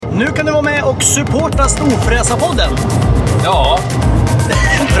Nu kan du vara med och supporta Storfräsarpodden. Ja.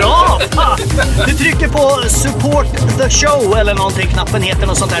 Bra! Du trycker på support the show eller någonting, knappen heter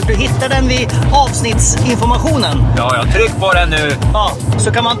något sånt där. Du hittar den vid avsnittsinformationen. Ja, jag tryck på den nu. Ja,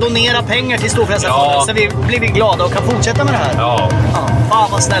 så kan man donera pengar till Storfräsarpodden, så vi blir glada och kan fortsätta med det här. Ja.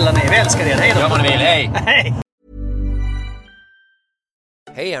 Fan vad snälla ni är, vi älskar er. Hej då. Gör vad ni vill, hej. Hej.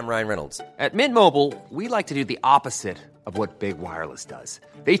 Hey, I'm Ryan Reynolds. At Mint Mobile, we like to do the opposite of what Big Wireless does.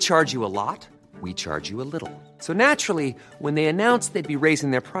 They charge you a lot, we charge you a little. So naturally, when they announced they'd be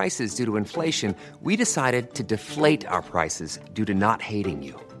raising their prices due to inflation, we decided to deflate our prices due to not hating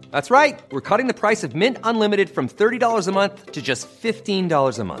you. That's right. We're cutting the price of Mint Unlimited from $30 a month to just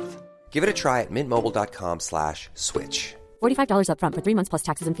 $15 a month. Give it a try at mintmobile.com/switch. $45 up front for 3 months plus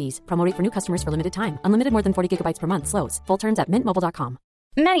taxes and fees. Promo rate for new customers for limited time. Unlimited more than 40 gigabytes per month. Slows full terms at mintmobile.com.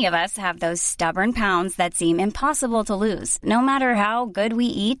 Many of us have those stubborn pounds that seem impossible to lose, no matter how good we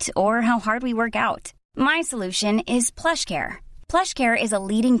eat or how hard we work out. My solution is PlushCare. PlushCare is a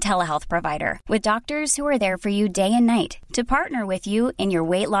leading telehealth provider with doctors who are there for you day and night to partner with you in your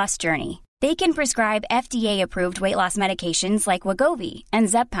weight loss journey. They can prescribe FDA-approved weight loss medications like Wegovy and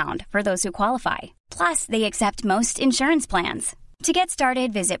Zepbound for those who qualify. Plus, they accept most insurance plans. To get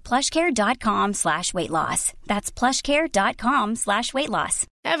started, visit plushcare.com/weightloss. That's plushcare.com/weightloss.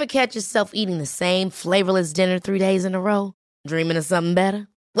 Ever catch yourself eating the same flavorless dinner 3 days in a row? Dreaming of something better?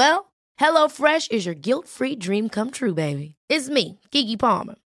 Well, HelloFresh is your guilt-free dream come true, baby. It's me, Keke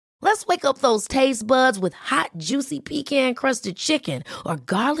Palmer. Let's wake up those taste buds with hot, juicy pecan-crusted chicken or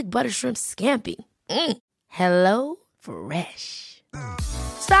garlic butter shrimp scampi. Hello Fresh.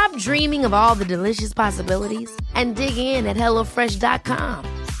 Stop dreaming of all the delicious possibilities and dig in at HelloFresh.com.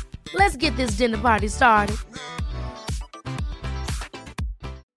 Let's get this dinner party started.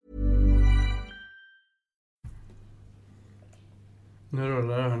 Nu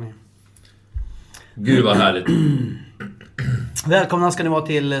rullar det, hörni. Gud vad härligt. Välkomna ska ni vara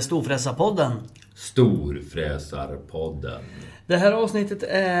till Storfräsarpodden. Storfräsarpodden. Det här avsnittet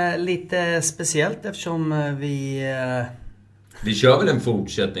är lite speciellt eftersom Vi kör väl en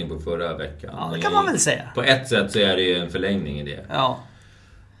fortsättning på förra veckan. Ja, det kan man väl säga. På ett sätt så är det ju en förlängning i det. Ja.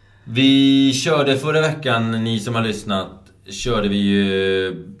 Vi körde förra veckan, ni som har lyssnat,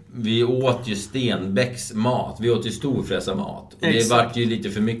 vi åt ju Stenbäcks mat. Vi åt ju storfräsarmat. Det vart ju lite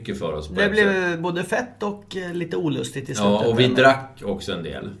för mycket för oss. Det blev både fett och lite olustigt i slutet. Ja, och vi drack också en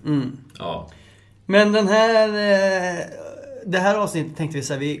del. Ja. Men det här avsnittet tänkte vi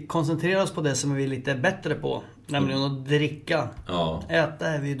så här, vi koncentrerar oss på det som vi är lite bättre på. Nämligen att dricka. Ja. Äta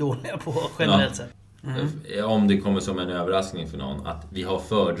är vi dåliga på generellt sett. Om det kommer som en överraskning för någon att vi har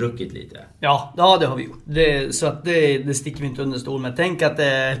fördruckit lite. Ja, det har vi gjort. Så att det sticker vi inte under stol med. Tänk att det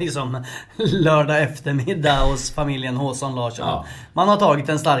är liksom lördag eftermiddag hos familjen Håsson Larsson. Ja. Man har tagit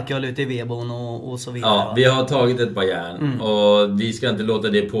en starköl ute i vedbon och så vidare. Ja, vi har tagit ett par järn. Och vi ska inte låta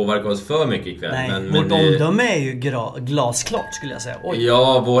det påverka oss för mycket ikväll. Nej, men vårt omdöme är ju glasklart skulle jag säga. Oj.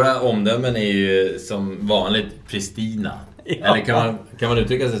 Ja, våra omdömen är ju som vanligt pristina. Ja. Eller kan man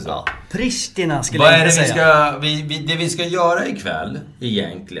uttrycka sig så? Ja. Pristina skulle jag inte säga. Det vi ska göra ikväll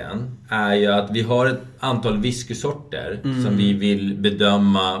egentligen är ju att vi har ett antal whiskysorter som vi vill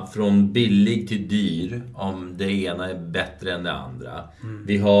bedöma från billig till dyr, om det ena är bättre än det andra.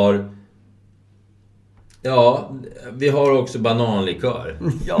 Vi har också bananlikör.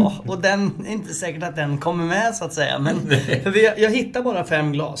 Ja, och den är inte säkert att den kommer med så att säga. Men för jag hittar bara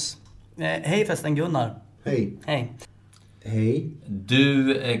 5 glas. Hej förresten Gunnar. Hej. Hej. Hej.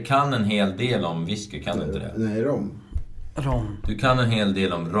 Du kan en hel del om whisky, kan du inte det? Nej, rom. Du kan en hel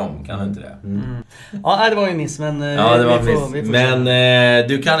del om rom, kan du inte det? Ja, det var ju miss, men ja, det var miss. Men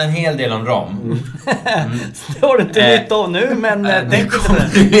du kan en hel del om rom. Det har du inte nytta av nu, men det kommer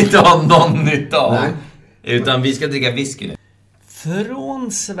du inte ha någon nytta av. Nej. Utan vi ska dricka whisky nu.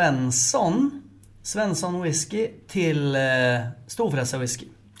 Från Svensson whisky till Storfräsar whisky.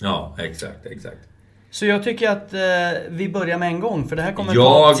 Ja, exakt. Så jag tycker att vi börjar med en gång, för det här kommer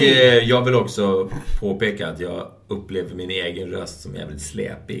jag vill också påpeka att jag upplever min egen röst som jävligt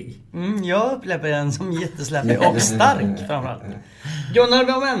släpig. Jag upplever den som jättesläpig och stark framförallt.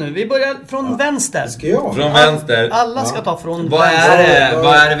 Gunnar, vad är nu? Vi börjar från vänster. Ska jag? Från vänster. Alla ska ta från vänster.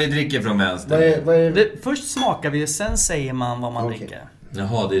 Vad är det vi dricker från vänster? Först smakar vi, sen säger man vad man dricker.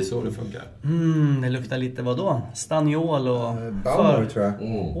 Jaha, det är så det funkar. Det luktar lite vadå? Staniol och... Bauer, tror jag.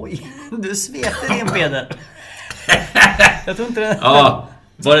 Oj, du sveter in Peder. Jag tror inte det... Ja,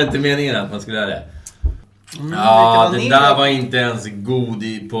 var det inte meningen att man skulle göra det? Ja, den där var inte ens god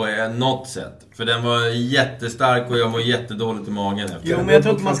på något sätt. För den var jättestark och jag var jättedåligt i magen efter. Jo, men jag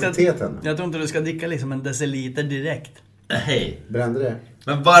tror inte du ska dricka liksom en deciliter direkt. Nej. Brände det?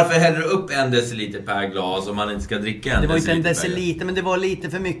 Men varför häller du upp 1 deciliter per glas om man inte ska dricka en Det var inte en deciliter deciliter, men det var lite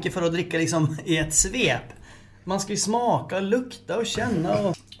för mycket för att dricka liksom i ett svep. Man ska ju smaka och lukta och känna.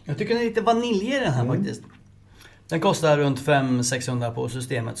 Och... Jag tycker det är lite vanilj i den här faktiskt. Den kostar runt 500-600 på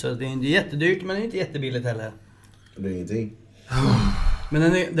systemet. Så det är inte jättedyrt, men det är inte jättebilligt heller. Det är ingenting.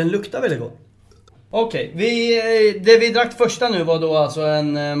 Men den luktar väldigt gott. Okej, det vi drack första nu var då alltså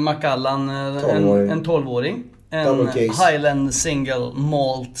en Macallan, en 12-åring. En Highland Single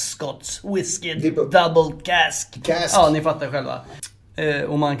Malt Scots Whiskey Double Cask. Ja, ni fattar själva.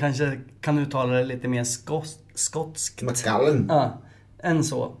 Och man kanske kan uttala det lite mer skotskt. Macallan. Ja, än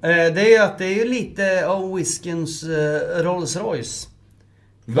så. Det är att det är ju lite av whiskyns Rolls Royce.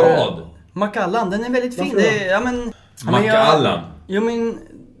 Vad? Macallan, den är väldigt fin. Macallan?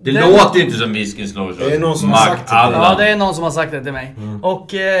 Det låter inte som whiskyns Rolls Royce. Det är någon som har sagt det. Ja, det är någon som har sagt det till mig.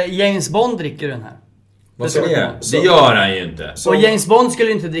 Och James Bond dricker den här. Vad ska det? Det gör han ju inte. Och James Bond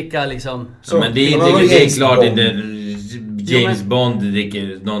skulle inte dricka liksom... Men det är klart inte... James Bond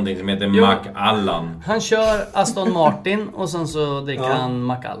dricker någonting som heter Macallan. Han kör Aston Martin och sen så dricker han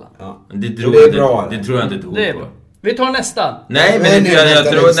Macallan. Ja. Det tror jag inte ett ord på. Vi tar nästa. Nej, men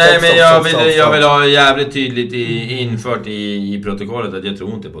jag vill ha jävligt tydligt infört i protokollet att jag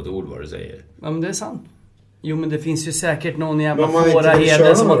tror inte på ett ord vad du säger. Ja, men det är sant. Jo, men det finns ju säkert någon jävla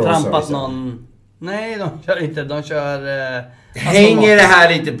fåraheder som har trampat någon... Nej, de kör inte. De kör... Hänger det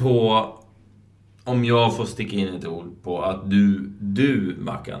här lite på... Om jag får sticka in ett ord på att du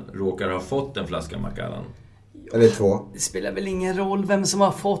Mackan, råkar ha fått en flaska Macallan. Eller 2. Det spelar väl ingen roll vem som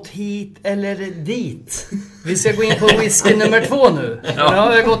har fått hit eller dit. Vi ska gå in på whisky nummer 2 nu. Ja. Nu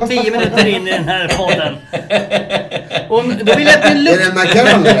har vi gått 10 minuter in i den här podden. Och då vill jag att ni Är det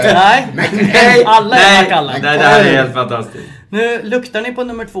Macallan eller? Nej, alla är Macallan. Det här är helt fantastiskt. Nu luktar ni på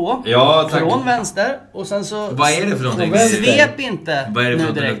nummer 2. Ja, tack. Från vänster. Och sen så... Vad är det för någonting? Svep inte. Vad är det för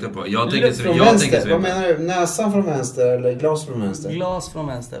någonting du luktar på? Jag tänker svep. Vad menar du? Näsan från vänster eller glas från vänster? Glas från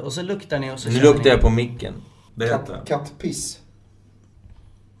vänster. Och så luktar ni och så... Nu luktar jag på micken. Berätta. Kattpiss.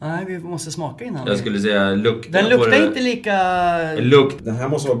 Nej, vi måste smaka innan. Jag skulle säga lukta. Den luktar inte lika... Den här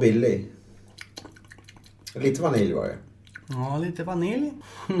måste vara billig. Lite vanilj var det. Ja, lite vanilj.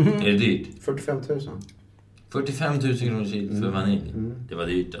 Är det dyrt? 45 000. 45 000 kronor kilo för vanilj. Det var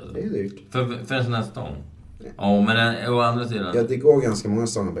dyrt alltså. Det är dyrt. För en sån här stång. Ja, men å andra sidan... Ja, det går ganska många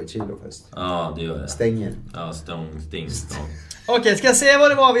stångar per kilo fast. Ja, det gör det. Stänger. Ja, stång. Okej, ska jag se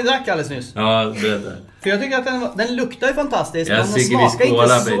vad det var vi drack alldeles nyss? Ja, berätta. För jag tycker att den luktar ju fantastiskt. Jag men den tycker smakar vi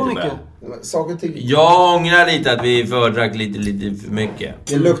skålar inte så på mycket. Jag ångrar lite att vi fördrack lite för mycket.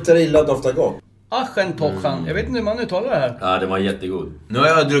 Det luktar illa, doftar gott. Aschen Tochan. Jag vet inte hur man uttalar det här. Ja, den var jättegod. Nu har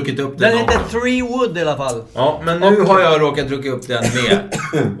jag druckit upp den. Den heter Three Wood i alla fall. Ja, men nu har jag råkat dricka upp den med.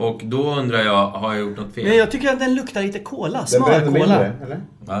 Och då undrar jag, har jag gjort något fel? Men jag tycker att den luktar lite cola. Den brände Smörkola. mindre, eller?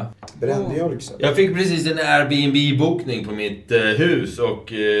 Va? Brände jag liksom. Jag fick precis en Airbnb-bokning på mitt hus.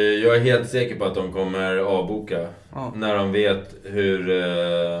 Och jag är helt säker på att de kommer avboka. Ja. När de vet hur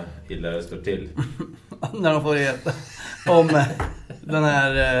illa det står till. När de får veta om den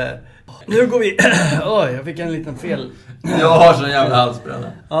här... Nu går vi... Oj, jag fick en liten fel. Jag har sån jävla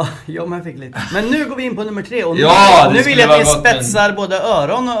halsbränna. Ja, men jag fick lite. Men nu går vi in på nummer 3. Och nu vill jag att ni spetsar både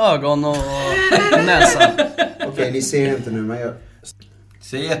öron och ögon och näsa. Okej, ni ser inte nu, men jag...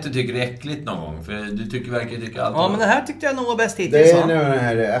 Säg att du tycker det är äckligt någon gång. För du verkar tycka allt. Ja, men det här tyckte jag nog var bäst hittills. Det är nu den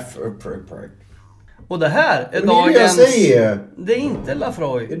här Och det här är men dagens... jag säger. Det är inte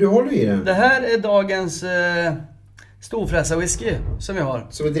Lafroy. Du håller i den. Det här är dagens storfräsa whisky som vi har.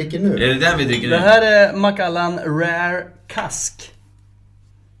 Så vi dricker nu? Är det den vi dricker nu? Det här är Macallan Rare Cask.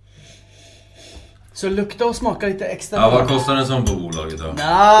 Så lukta och smaka lite extra. Ja, vad kostar den som på bolaget då?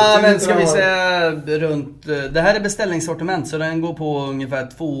 Ja, men ska vi säga runt... Det här är beställningssortiment så den går på ungefär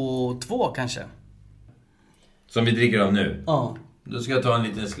 2 kanske. Som vi dricker av nu? Ja. Då ska jag ta en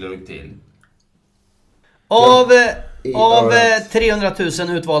liten slurk till. Av 300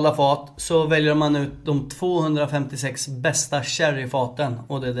 000 utvalda fat så väljer man ut de 256 bästa sherryfaten.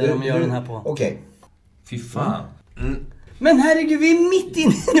 Och det är det de gör den här på. Okej. Fy fan. Men herregud, vi är mitt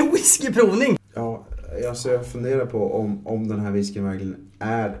inne i en whiskyprovning. Ja, alltså jag funderar på om den här whiskyn verkligen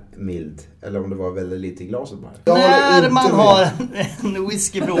är mild. Eller om det var väldigt lite i glaset bara. När man har en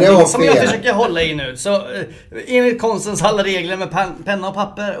whiskyprovning som jag försöker hålla i nu. Så enligt konstens alla regler med penna och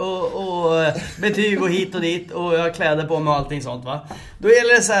papper och betyg och hit och dit. Och jag har kläder på mig och allting sånt, va. Då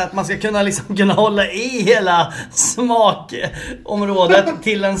gäller det så här att man ska kunna hålla i hela smakområdet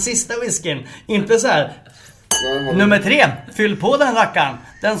till den sista whiskyn. Inte så här... Nummer 3. Fyll på den rackaren.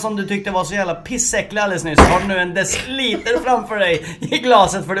 Den som du tyckte var så jävla pissäcklig alldeles nyss. Har du nu en deciliter framför dig i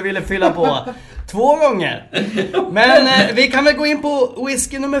glaset för du ville fylla på 2 gånger. Men vi kan väl gå in på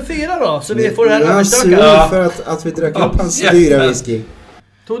whisky nummer 4 då. Så vi får det här överstökat. För att vi drack upp hans dyra whisky.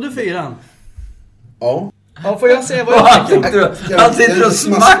 Tog du 4? Ja. Ja, får jag se vad jag tycker? Han sitter och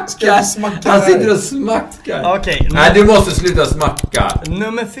smackar. Han sitter och smackar. Okej. Nej, du måste sluta smacka.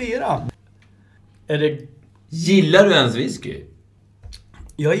 Nummer 4. Är det... Gillar du ens whisky?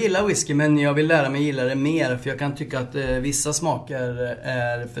 Jag gillar whisky, men jag vill lära mig gilla det mer. För jag kan tycka att vissa smaker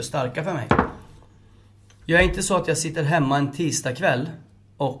är för starka för mig. Jag är inte så att jag sitter hemma en tisdagkväll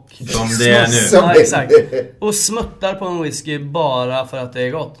och... Som det är nu. Ja, exakt. Och smuttar på en whisky bara för att det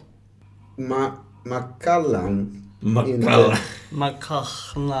är gott. Macallan.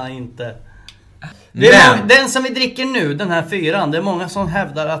 Macallan inte. Det är den som vi dricker nu, den här 4. Det är många som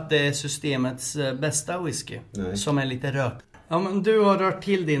hävdar att det är systemets bästa whisky. Nej. Som är lite rök. Ja, men du har rört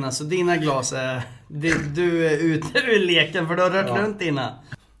till dina, så dina glas är... Du är ute ur leken för du har rört runt dina.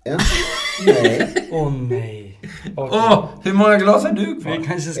 Ja. Nej. Nej. Okay. Hur många glas har du kvar? Vi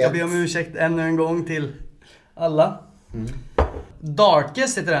kanske ska be om ursäkt ännu en gång till alla.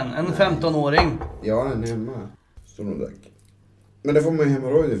 Darkest heter den, en 15-åring. Ja, den är hemma. Så nog drack. Men det får man ju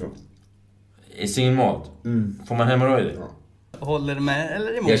hemorrojd ifrån. I sin mat? Får man hemorrojder? Ja. Håller med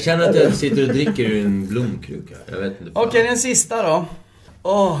eller emot? Jag känner att jag sitter och dricker ur en blomkruka. Jag vet inte. Okej, den sista då.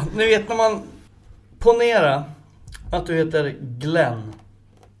 Ni vet när man ponera att du heter Glenn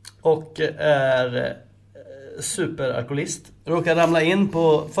och är superalkoholist. Råkar ramla in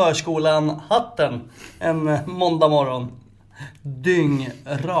på förskolan Hatten en måndag morgon.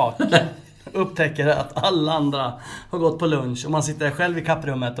 Dyngrak. Upptäcker att alla andra har gått på lunch och man sitter där själv i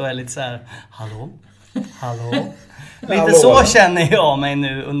kapprummet och är lite så här: hallå? Lite så känner jag mig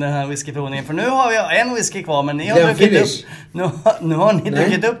nu under den här whiskyprovningen. För nu har jag en whisky kvar, men ni har druckit upp. Nu har ni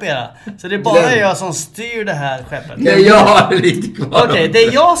druckit upp era. Så det är bara jag som styr det här skeppet. Nej, jag har lite kvar. Okej, det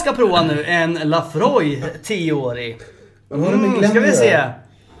jag ska prova nu är en Lafroy 10-årig. Ska vi se.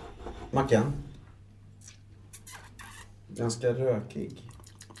 Mackan. Ganska rökig.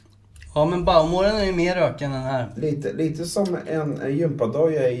 Ja, men Baumoren är ju mer rök än den här. Lite som en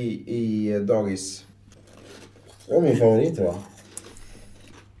gympadoja i dagis. Det är min favorit, tror jag.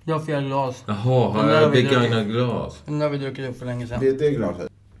 Jag har 4 glas. Jaha, har jag begagnat glas? Den har vi druckit upp för länge sedan. Det är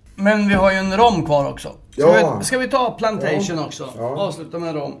glaset. Men vi har ju en rom kvar också. Ska vi ta Plantation också? Ja. Avsluta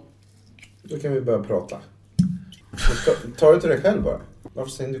med rom. Då kan vi börja prata. Ta ut det själv bara.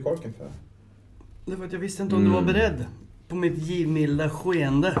 Varför stängde du korken för? Det var att jag visste inte om du var beredd på mitt givmilda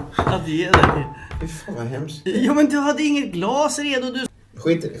skeende att ge dig. Fy fan vad hemskt. Jo, men du hade inget glas redo. Du...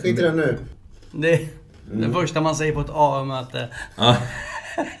 Skit i det nu. Det det första man säger på ett AA-möte. Ja.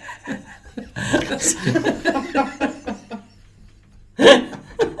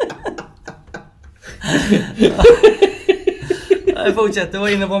 Jag fortsätter, var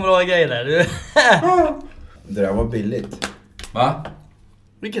inne på en bra grej där. Det där var billigt. Va?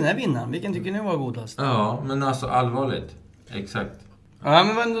 Vilken är vinnaren? Vilken tycker ni var godast? Ja, men alltså allvarligt. Exakt. Ja, men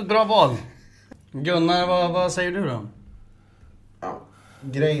det var ändå ett bra val. Gunnar, vad säger du då? Ja,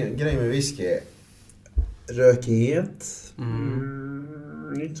 grej med whisky är rökighet.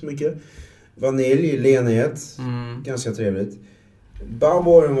 Inte så mycket. Vanilj, lenhet. Ganska trevligt.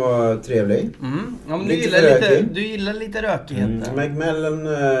 Baumoren var trevlig. Ja, men du gillar lite rökighet. Macmillan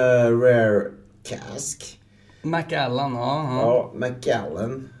Rare Cask. Macallan, Ja,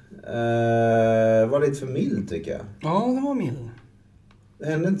 Macallan. Var lite för mild, tycker jag. Ja, den var mild. Det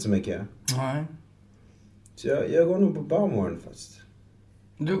hände inte så mycket. Nej. Så jag går nog på Baumoren fast.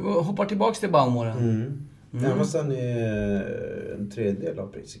 Du hoppar tillbaks till Baumoren. Ja, fast den är en tredjedel av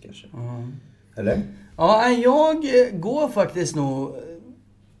priset kanske. Eller? Ja, jag går faktiskt nog...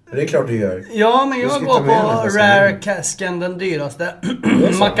 Det är klart du gör. Ja, men jag går på Rare Casken, den dyraste.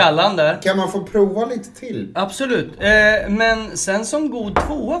 Macallan där. Kan man få prova lite till? Absolut. Men sen som god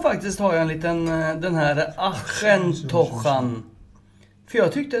tvåa faktiskt har jag en liten... Den här Aschentochan. För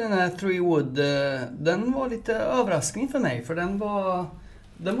jag tyckte den här Three Wood... Den var lite överraskning för mig. För den var...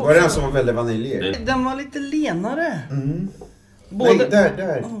 Var det den som var väldigt vaniljig? Den var lite lenare. Nej,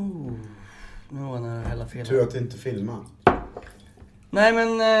 där. Nu var den hela fel. Tur att du inte filmar. Nej,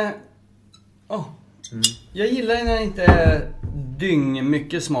 men... Jag gillar när det inte är dyng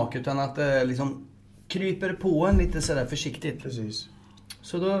mycket smak. Utan att det liksom kryper på en lite sådär försiktigt. Precis.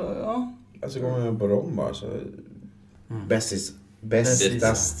 Så då, ja. Alltså går man på rom bara så...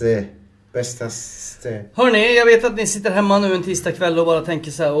 Bästaste. Hörrni, jag vet att ni sitter hemma nu en tisdag kväll och bara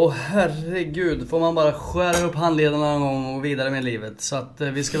tänker så här: åh herregud, får man bara skära upp handlederna någon gång och vidare med livet. Så att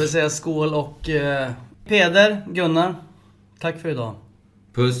vi ska väl säga skål och Peder, Gunnar, tack för idag.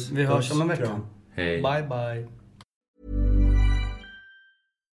 Puss. Vi hörs om en vecka. Hej. Bye bye.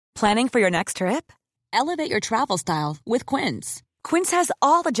 Planning for your next trip? Elevate your travel style with Quince. Quince has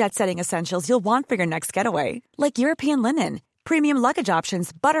all the jet-setting essentials you'll want for your next getaway, like European linen, premium luggage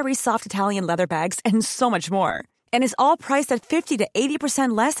options, buttery soft Italian leather bags, and so much more. And is all priced at 50 to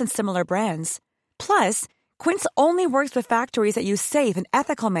 80% less than similar brands. Plus, Quince only works with factories that use safe and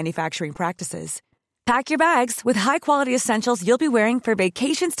ethical manufacturing practices. Pack your bags with high-quality essentials you'll be wearing for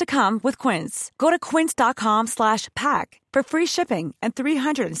vacations to come with Quince. Go to quince.com/pack for free shipping and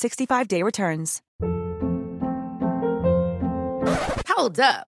 365-day returns. Hold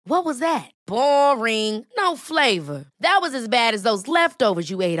up. What was that? Boring. No flavor. That was as bad as those leftovers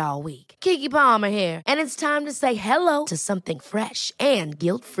you ate all week. Keke Palmer here, and it's time to say hello to something fresh and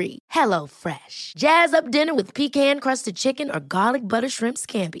guilt-free. Hello Fresh. Jazz up dinner with pecan-crusted chicken or garlic butter shrimp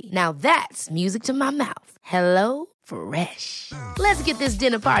scampi. Now that's music to my mouth. Hello Fresh. Let's get this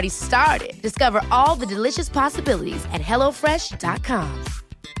dinner party started. Discover all the delicious possibilities at hellofresh.com.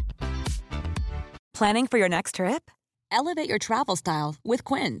 Planning for your next trip? Elevate your travel style with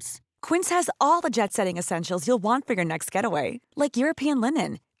Quince. Quince has all the jet-setting essentials you'll want for your next getaway, like European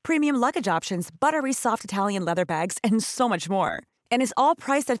linen, premium luggage options, buttery soft Italian leather bags, and so much more. And is all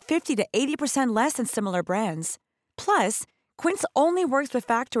priced at 50 to 80% less than similar brands. Plus, Quince only works with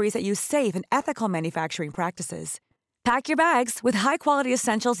factories that use safe and ethical manufacturing practices. Pack your bags with high-quality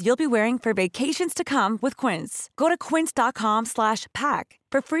essentials you'll be wearing for vacations to come with Quince. Go to quince.com/pack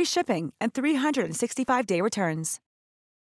for free shipping and 365-day returns.